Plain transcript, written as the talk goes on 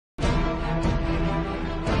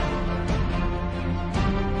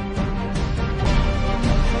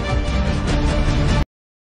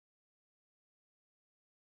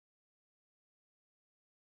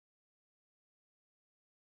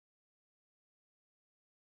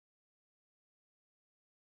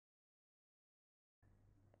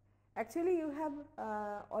Actually, you have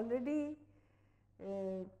already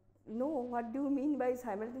know what do you mean by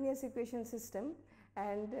simultaneous equation system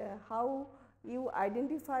and how you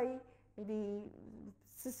identify the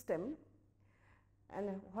system and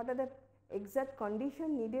what are the exact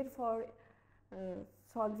condition needed for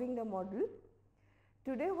solving the model.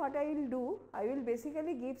 Today what I will do, I will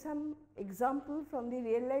basically give some example from the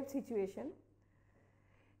real life situation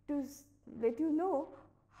to let you know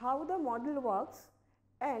how the model works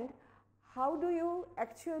and how do you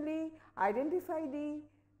actually identify the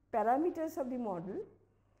parameters of the model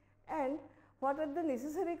and what are the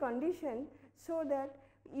necessary conditions so that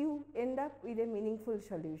you end up with a meaningful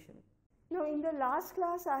solution. Now, in the last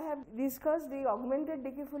class I have discussed the augmented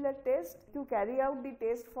decay Fuller test to carry out the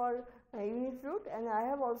test for unit root, and I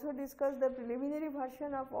have also discussed the preliminary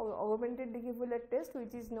version of augmented decay Fuller test,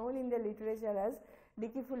 which is known in the literature as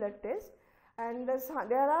decay Fuller test. And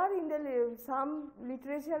there are in the some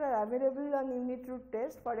literature are available on unit root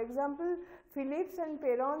test. For example, Phillips and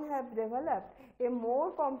Perron have developed a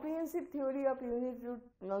more comprehensive theory of unit root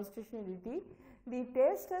non-stationarity. The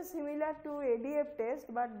tests are similar to ADF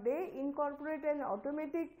test, but they incorporate an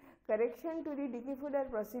automatic correction to the decay Fuller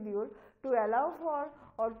procedure to allow for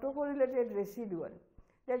autocorrelated residual.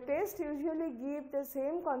 The test usually give the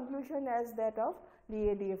same conclusion as that of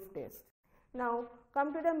the ADF test. Now,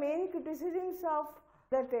 come to the main criticisms of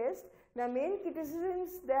the test. The main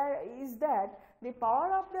criticisms there is that the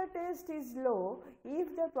power of the test is low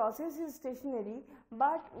if the process is stationary,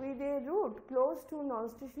 but with a root close to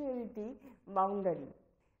non-stationarity boundary.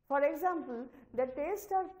 For example, the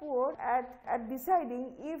tests are poor at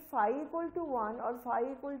deciding if phi equal to 1 or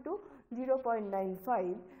phi equal to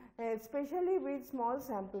 0.95, especially with small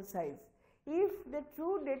sample size. If the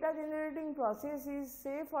true data generating process is,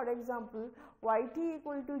 say for example, yt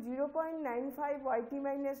equal to 0.95 yt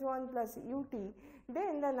minus 1 plus ut,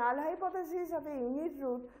 then the null hypothesis of a unit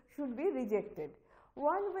root should be rejected.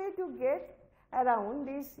 One way to get around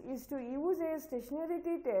this is to use a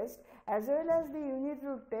stationarity test as well as the unit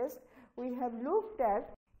root test. We have looked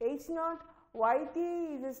at H0 yt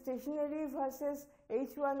is a stationary versus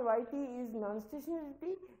H1 yt is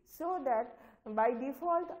non-stationarity, so that by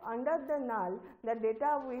default under the null the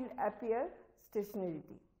data will appear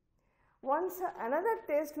stationarity. Another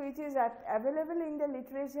test which is available in the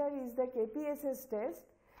literature is the KPSS test,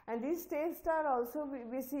 and these tests are also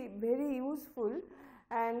very useful,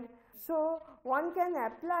 and so one can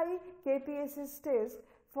apply KPSS test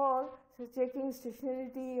for checking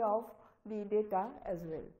stationarity of the data as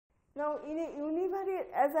well. Now, in a univariate,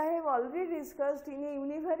 as I have already discussed, in a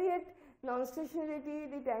univariate non-stationarity,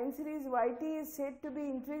 the time series yt is said to be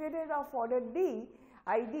integrated of order d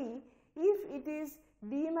id if it is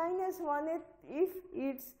d minus 1th, if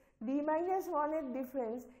its d minus 1th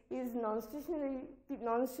difference is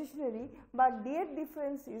non-stationary, but dth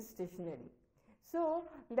difference is stationary. So,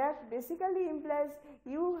 that basically implies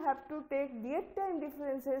you have to take dth time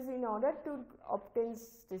differences in order to obtain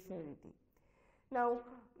stationarity. Now,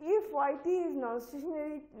 if yt is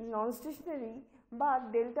non-stationary,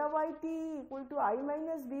 but delta yt equal to I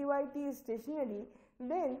minus byt is stationary,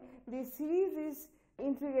 then the series is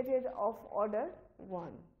integrated of order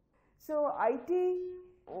 1. So,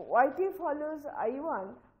 yt follows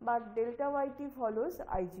I1, but delta yt follows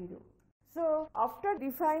I0. So, after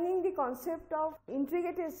defining the concept of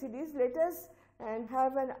integrated series, let us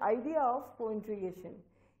have an idea of co-integration.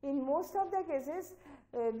 In most of the cases,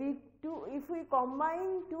 if we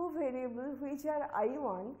combine two variables which are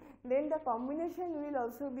I1, then the combination will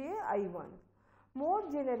also be a I1. More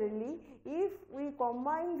generally, if we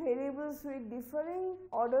combine variables with differing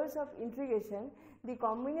orders of integration, the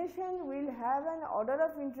combination will have an order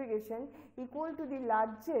of integration equal to the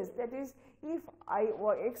largest, that is, if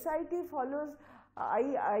xit follows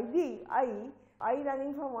I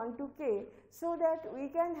running from 1 to k, so that we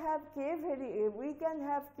can have k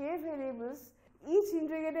variables each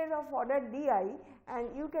integrated of order di,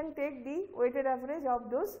 and you can take the weighted average of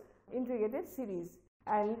those integrated series,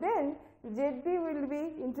 and then Zd will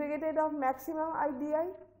be integrated of maximum I di,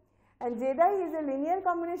 and Zi is a linear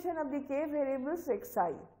combination of the k variables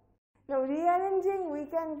xi. Now, rearranging, we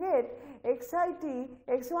can get xit,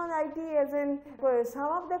 x1 it as in sum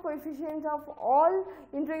of the coefficients of all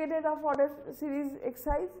integrated of order series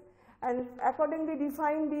xi's, and accordingly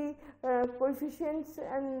define the coefficients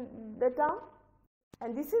and the term,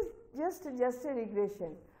 and this is just a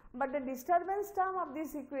regression. But the disturbance term of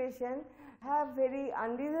this equation have very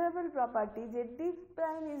undesirable property. Zd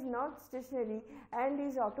prime is not stationary and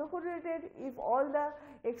is autocorrelated if all the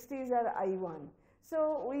xt's are I1.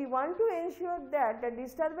 So, we want to ensure that the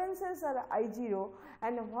disturbances are I0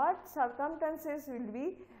 and what circumstances will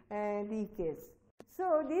be the case.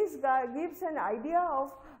 So, this gives an idea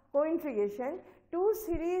of cointegration. Two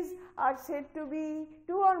series are said to be,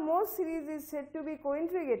 two or more series is said to be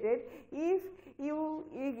cointegrated if you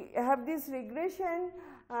have this regression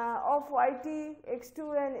of yt,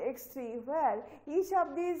 x2 and x3, where each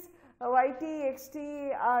of these yt, xt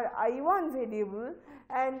are I1 variable,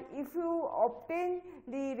 and if you obtain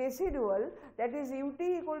the residual, that is ut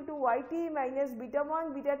equal to yt minus beta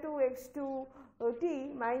 1 beta 2 x2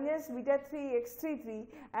 t minus beta 3 x3 3,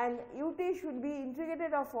 and ut should be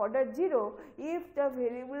integrated of order 0 if the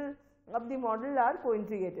variable of the model are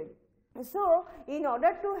cointegrated. So, in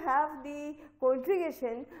order to have the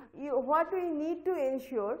cointegration, what we need to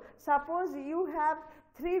ensure, suppose you have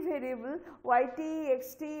 3 variable yt,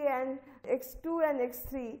 xt and x2 and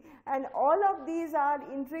x3, and all of these are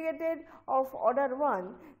integrated of order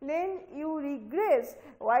 1, then you regress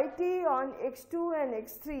yt on x2 and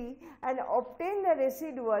x3 and obtain the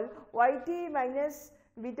residual yt minus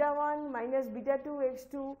beta 1 minus beta 2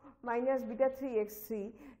 x2 minus beta 3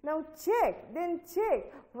 x3. Now, check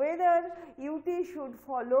whether ut should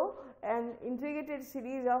follow an integrated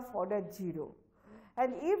series of order 0.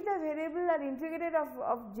 And if the variable are integrated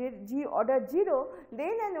of G order 0,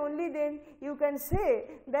 then and only then you can say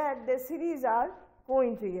that the series are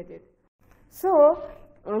co-integrated. So,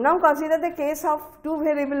 now consider the case of two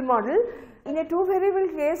variable model. In a two variable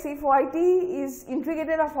case, if yt is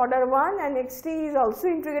integrated of order 1 and xt is also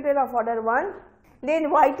integrated of order 1, then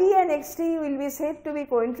yt and xt will be said to be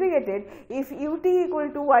co-integrated if ut equal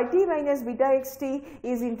to yt minus beta xt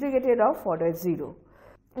is integrated of order 0.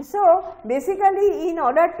 So, basically in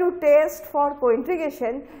order to test for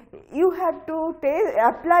cointegration, you have to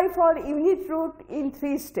apply for unit root in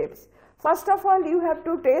 3 steps. First of all, you have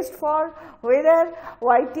to test for whether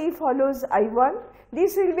yt follows I1.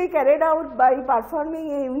 This will be carried out by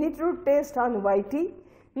performing a unit root test on yt.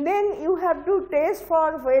 Then you have to test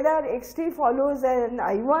for whether xt follows an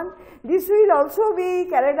I1. This will also be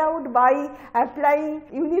carried out by applying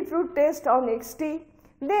unit root test on xt.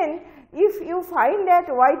 Then if you find that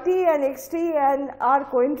yt and xt are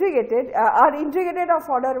co-integrated, are integrated of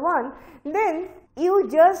order 1, then you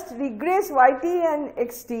just regress yt and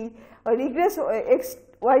xt, regress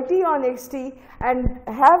yt on xt and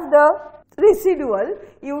have the residual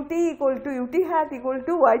ut equal to ut hat equal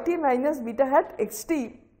to yt minus beta hat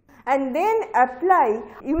xt, and then apply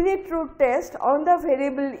unit root test on the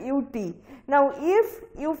variable ut. Now, if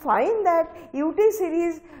you find that ut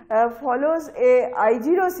series follows a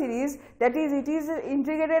I0 series, that is it is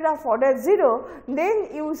integrated of order 0, then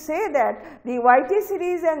you say that the yt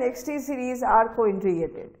series and xt series are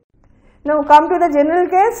co-integrated. Now, come to the general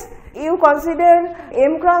case. You consider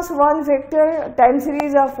m cross 1 vector time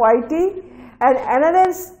series of yt and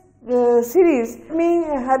another series.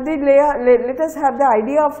 Let us have the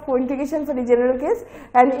idea of cointegration for the general case,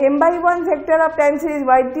 and m by 1 vector of time series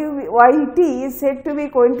yt is said to be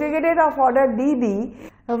cointegrated of order db,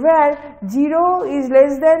 where 0 is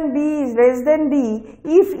less than b is less than d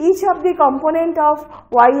if each of the component of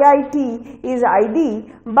yit is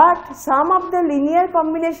id, but sum of the linear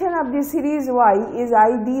combination of the series y is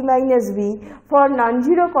id minus b for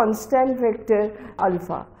non-zero constant vector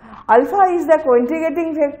alpha. Alpha is the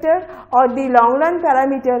cointegrating vector or the long run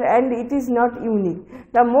parameter, and it is not unique.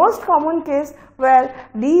 The most common case where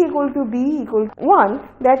d equal to b equal to 1,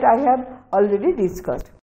 that I have already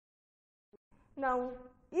discussed. Now,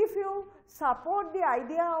 if you support the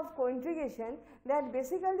idea of cointegration, that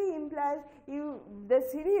basically implies the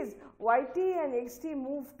series yt and xt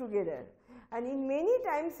move together, and in many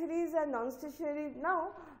time series are non-stationary.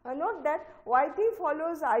 Now, note that yt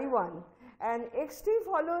follows I1 and xt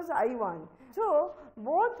follows I1. So,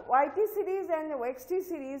 both yt series and xt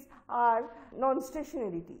series are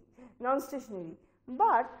non-stationary,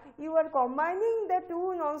 but you are combining the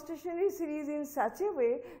two non-stationary series in such a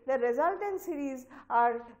way the resultant series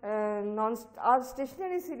are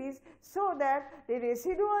stationary series, so that the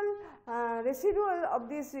residual of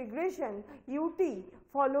this regression ut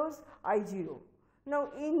follows I0. Now,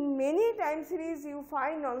 in many time series you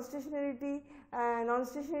find non-stationary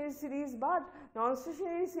series, but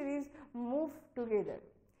non-stationary series move together.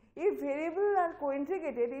 If variables are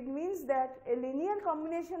co-integrated, it means that a linear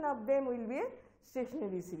combination of them will be a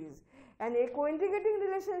stationary series. And a co-integrating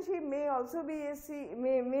relationship may also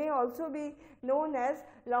be known as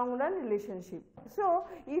long run relationship. So,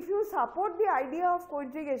 if you support the idea of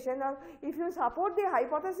co-integration, or if you support the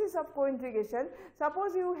hypothesis of co-integration,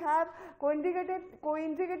 suppose you have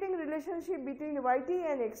co-integrating relationship between yt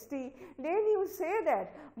and xt, then you say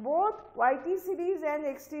that both yt series and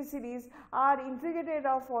xt series are integrated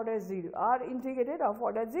of order 0,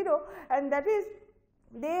 and that is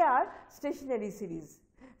they are stationary series.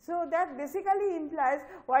 So, that basically implies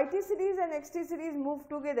yt series and xt series move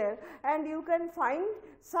together, and you can find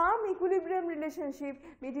some equilibrium relationship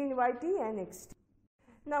between yt and xt.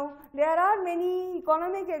 Now, there are many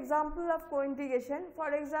economic examples of co-integration.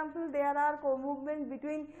 For example, there are co-movement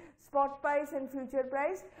between spot price and future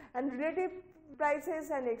price, and relative prices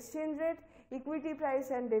and exchange rate, equity price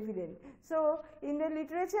and dividend. So, in the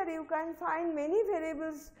literature you can find many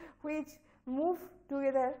variables which move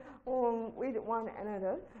together with one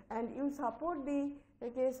another, and you support the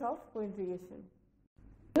case of co-integration.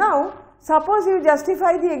 Now, suppose you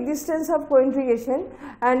justify the existence of co-integration,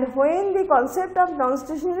 and when the concept of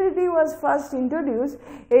non-stationarity was first introduced,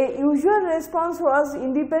 a usual response was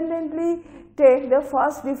independently take the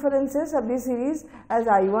first differences of the series as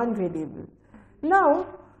I1 variable. Now,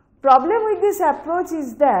 problem with this approach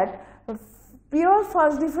is that pure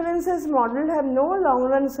first differences model have no long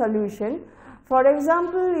run solution. For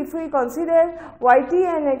example, if we consider yt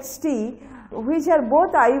and xt, which are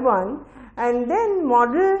both I1, and then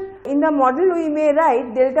in the model we may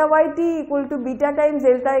write delta yt equal to beta times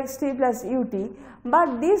delta xt plus ut,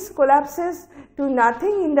 but this collapses to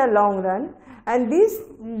nothing in the long run, and this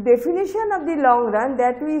definition of the long run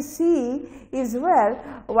that we see is where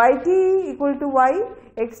yt equal to y,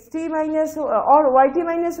 xt minus or yt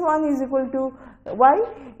minus 1 is equal to y,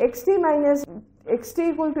 xt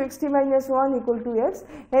equal to xt minus 1 equal to x,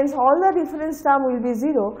 hence all the difference term will be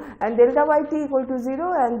 0, and delta yt equal to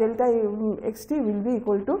 0 and delta xt will be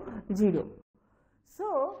equal to 0.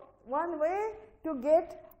 So, one way to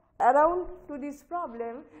get around to this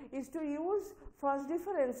problem is to use first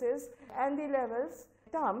differences and the levels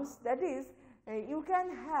terms, that is you can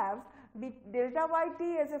have delta yt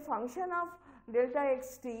as a function of delta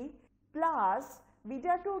xt plus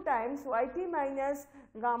beta 2 times yt minus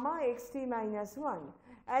gamma xt minus 1,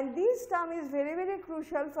 and this term is very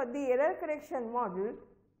crucial for the error correction model,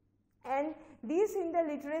 and this in the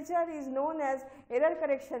literature is known as error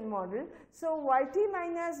correction model. So, yt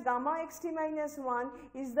minus gamma xt minus 1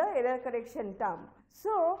 is the error correction term.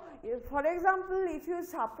 So, for example, if you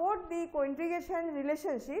support the co-integration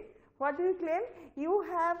relationship, what we claim? You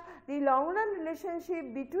have the long run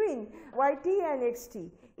relationship between yt and xt.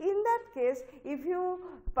 In that case, if you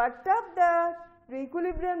perturb the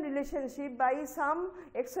equilibrium relationship by some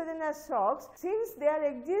exogenous shocks, since there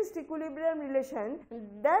exists equilibrium relation,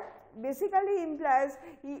 that basically implies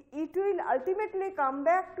it will ultimately come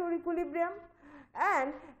back to equilibrium,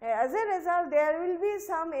 and as a result there will be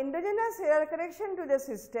some endogenous error correction to the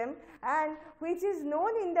system, and which is known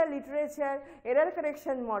in the literature error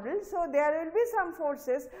correction model. So, there will be some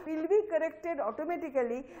forces will be corrected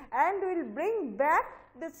automatically and will bring back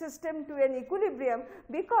the system to an equilibrium,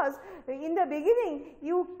 because in the beginning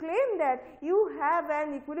you claim that you have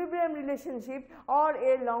an equilibrium relationship or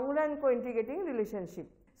a long run co-integrating relationship.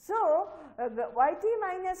 So, yt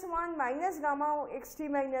minus 1 minus gamma xt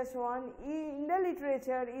minus 1 in the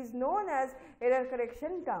literature is known as error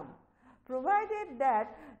correction term. Provided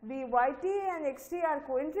that the yt and xt are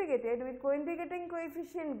co-integrated with co-integrating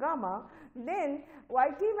coefficient gamma, then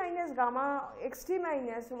yt minus gamma xt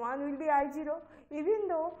minus 1 will be I0, even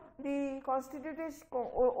though the constituted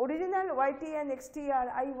original yt and xt are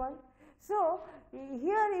I1. So,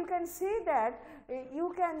 here you can see that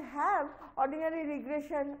you can have ordinary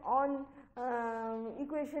regression on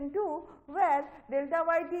equation 2, where delta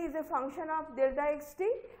yt is a function of delta xt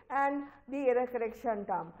and the error correction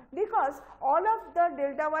term, because all of the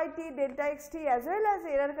delta yt, delta xt as well as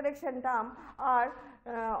error correction term are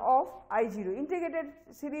of I0, integrated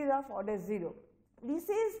series of order 0. This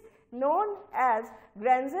is known as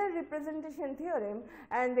Granzer representation theorem,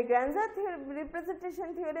 and the Granzer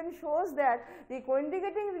representation theorem shows that the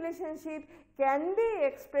co-integrating relationship can be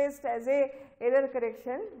expressed as a error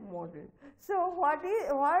correction model. So, what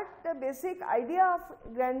the basic idea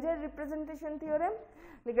of Granzer representation theorem?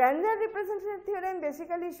 The Granzer representation theorem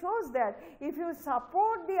basically shows that if you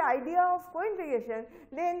support the idea of co-integration,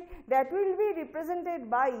 then that will be represented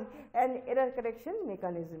by an error correction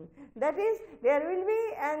mechanism. That is, there will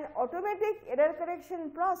be an automatic error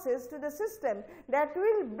correction process to the system that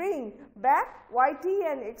will bring back yt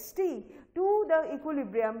and xt to the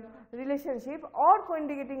equilibrium relationship or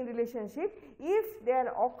co-integrating relationship if there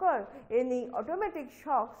occur any automatic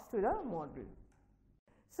shocks to the model.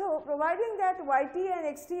 So, providing that yt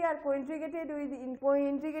and xt are co-integrated with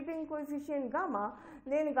co-integrating coefficient gamma,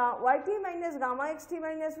 then yt minus gamma xt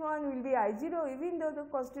minus 1 will be I0 even though the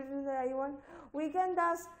constituents are I1. We can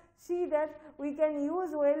thus see that we can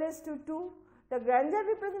use OLS to 2. The Granger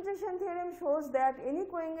representation theorem shows that any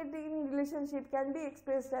co-integrating relationship can be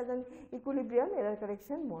expressed as an equilibrium error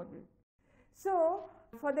correction model. So,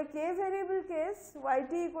 for the k variable case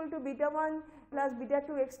yt equal to beta 1 plus beta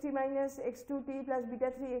 2 xt minus x2 t plus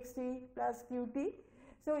beta 3 xt plus qt.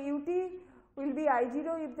 So, ut will be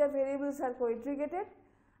I0 if the variables are co-integrated,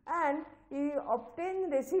 and you obtain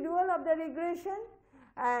residual of the regression,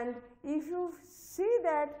 and if you see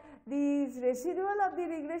that the residual of the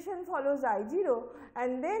regression follows I0,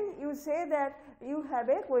 and then you say that you have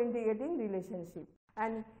a co-integrating relationship.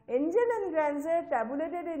 And Engel and Granger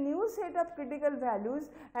tabulated a new set of critical values,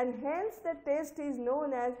 and hence the test is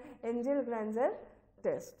known as Engel-Granger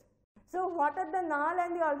test. So, what are the null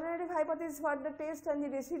and the alternative hypothesis for the test and the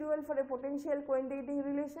residual for a potential co-integrating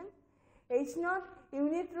relation? H0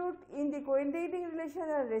 unit root in the co-integrating relation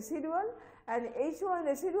are residual, and H1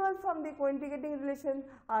 residual from the co-integrating relation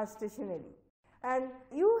are stationary. And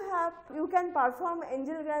you can perform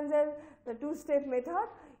Engel-Granger the two-step method.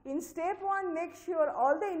 In step 1, make sure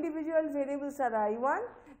all the individual variables are I1,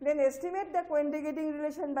 then estimate the co-integrating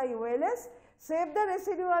relation by OLS, save the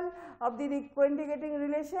residual of the co-integrating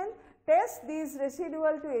relation, test these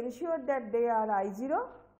residual to ensure that they are I0,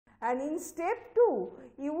 and in step 2,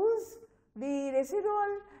 use the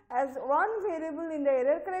residual as one variable in the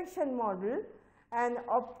error correction model and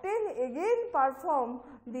perform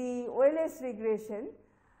the OLS regression,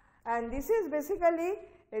 and this is basically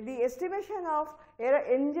the estimation of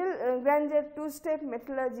Engel-Granger two-step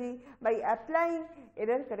methodology by applying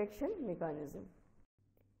error correction mechanism.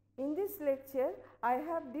 In this lecture, I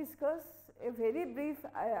have discussed a very brief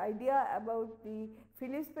idea about the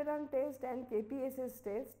Phillips-Perron test and KPSS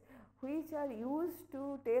test, which are used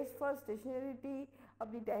to test for stationarity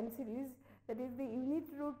of the time series, that is the unit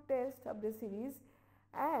root test of the series,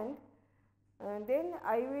 and then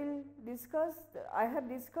I have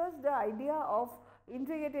discussed the idea of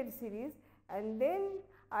integrated series, and then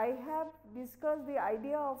I have discussed the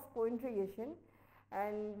idea of co-integration,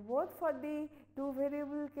 and both for the two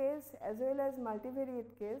variable case as well as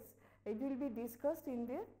multivariate case it will be discussed in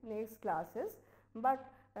the next classes. But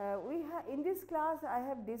in this class I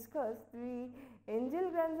have discussed the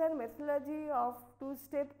Engel-Granger methodology of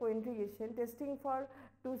two-step co-integration, testing for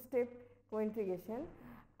two-step co-integration,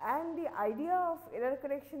 and the idea of error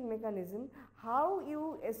correction mechanism, how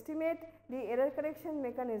you estimate the error correction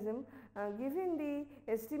mechanism given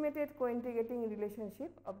the estimated co-integrating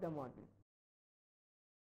relationship of the model.